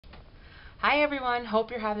Hi everyone, hope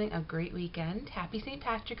you're having a great weekend. Happy St.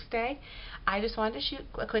 Patrick's Day. I just wanted to shoot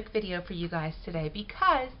a quick video for you guys today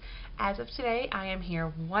because as of today I am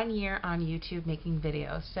here 1 year on YouTube making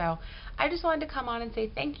videos. So I just wanted to come on and say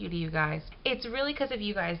thank you to you guys. It's really because of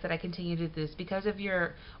you guys that I continue to do this, because of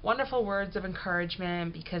your wonderful words of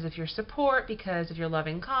encouragement, because of your support, because of your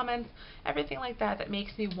loving comments, everything like that that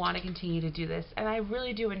makes me want to continue to do this. And I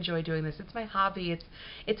really do enjoy doing this. It's my hobby.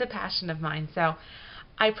 It's a passion of mine. So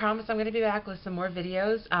I promise I'm going to be back with some more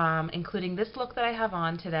videos, including this look that I have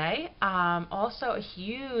on today. Also a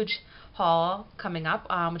huge haul coming up,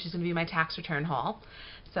 which is going to be my tax return haul.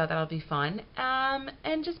 So that'll be fun.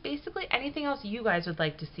 And just basically anything else you guys would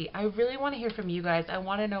like to see. I really want to hear from you guys. I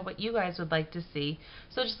want to know what you guys would like to see.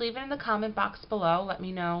 So just leave it in the comment box below. Let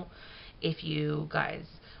me know if you guys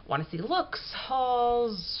want to see looks,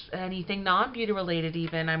 hauls, anything non-beauty related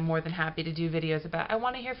even. I'm more than happy to do videos about. I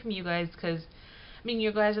want to hear from you guys because I mean,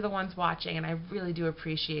 you guys are the ones watching, and I really do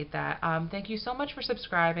appreciate that. Thank you so much for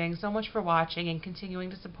subscribing, so much for watching, and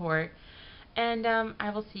continuing to support. And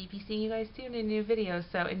I will be seeing you guys soon in new videos.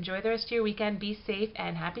 So enjoy the rest of your weekend. Be safe,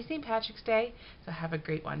 and happy St. Patrick's Day. So have a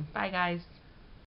great one. Bye, guys.